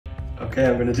Okay,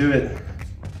 I'm gonna do it.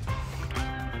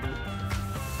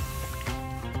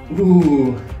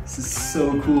 Ooh, this is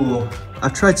so cool.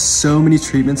 I've tried so many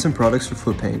treatments and products for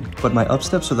foot pain, but my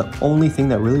upsteps are the only thing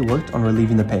that really worked on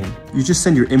relieving the pain. You just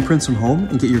send your imprints from home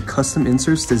and get your custom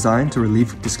inserts designed to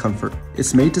relieve discomfort.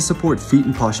 It's made to support feet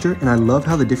and posture, and I love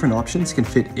how the different options can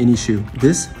fit any shoe.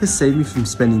 This has saved me from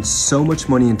spending so much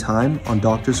money and time on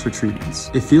doctors for treatments.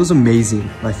 It feels amazing.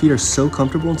 My feet are so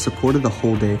comfortable and supported the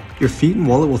whole day. Your feet and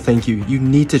wallet will thank you. You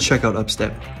need to check out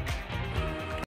Upstep.